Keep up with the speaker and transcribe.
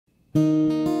This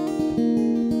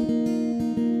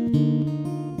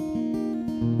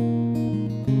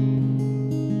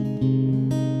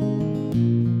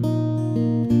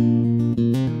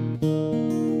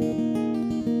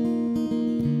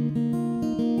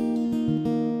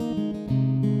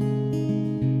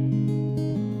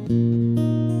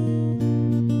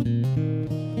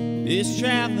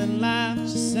traveling life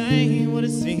just ain't what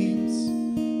it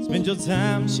seems. Spend your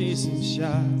time chasing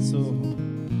shots or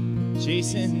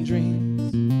chasing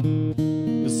dreams.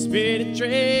 The spirit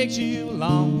drags you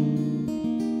along.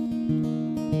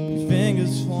 Your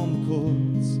fingers form the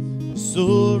chords, your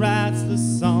soul writes the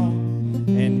song.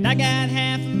 And I got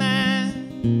half a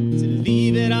mind to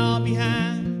leave it all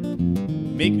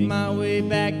behind, make my way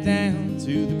back down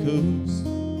to the coast.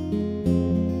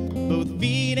 Both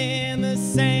feet in the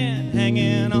sand,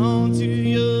 hanging on to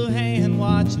your hand,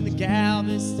 watching the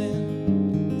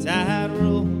Galveston tide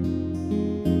roll.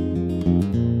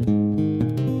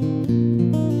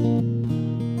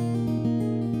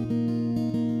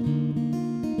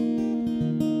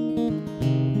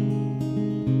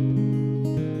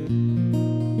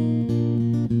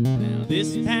 Now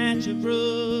this patch of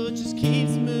road just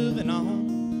keeps moving on.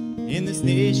 In this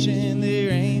nation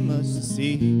there ain't much to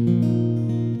see.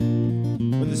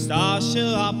 The stars show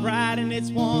up bright and it's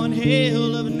one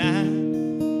hell of a night,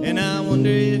 and I wonder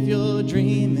if you're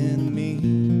dreaming of me.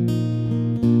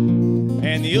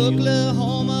 And the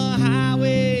Oklahoma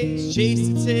highways chase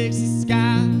the Texas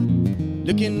sky,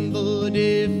 looking for a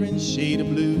different shade of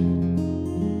blue.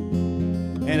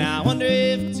 And I wonder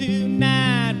if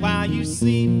tonight, while you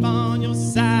sleep on your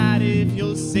side, if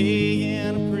you're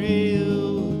saying a prayer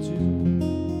or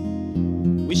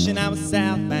two, wishing I was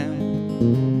southbound,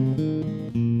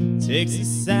 Texas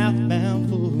southbound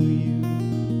for you.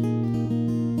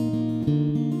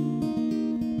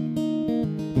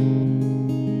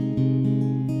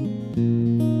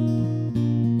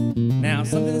 Now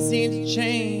something seems to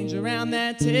change around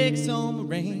that Texoma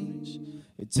range.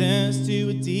 It turns to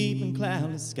a deep and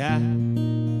cloudless sky,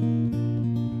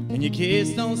 and your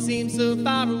kids don't seem so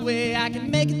far away. I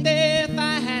can make it there if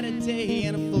I had a day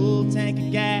and a full tank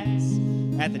of gas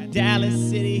at the Dallas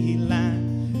City line.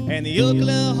 And the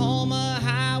Oklahoma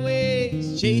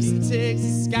highways chase the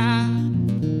Texas sky,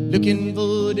 looking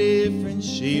for a different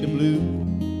shade of blue.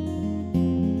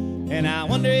 And I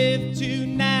wonder if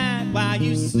tonight, while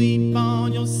you sleep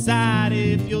on your side,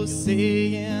 if you're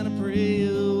saying a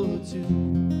prayer or two,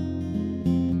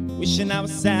 wishing I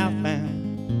was southbound,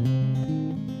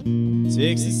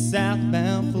 Texas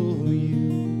southbound for you.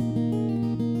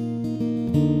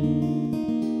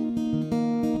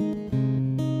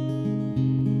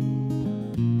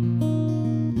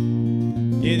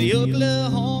 Yeah, the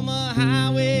Oklahoma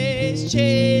highways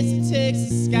chase the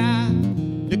Texas sky,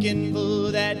 looking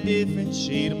for that different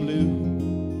shade of blue.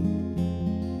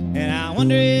 And I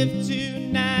wonder if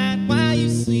tonight, while you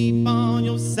sleep on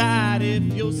your side, if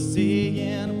you're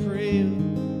saying a prayer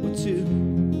or two,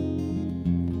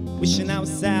 wishing I was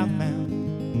southbound,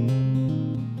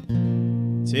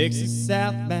 Texas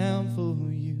southbound for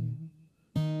you.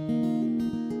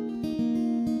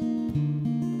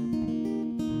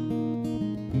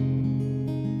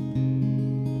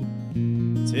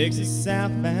 Texas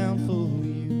southbound for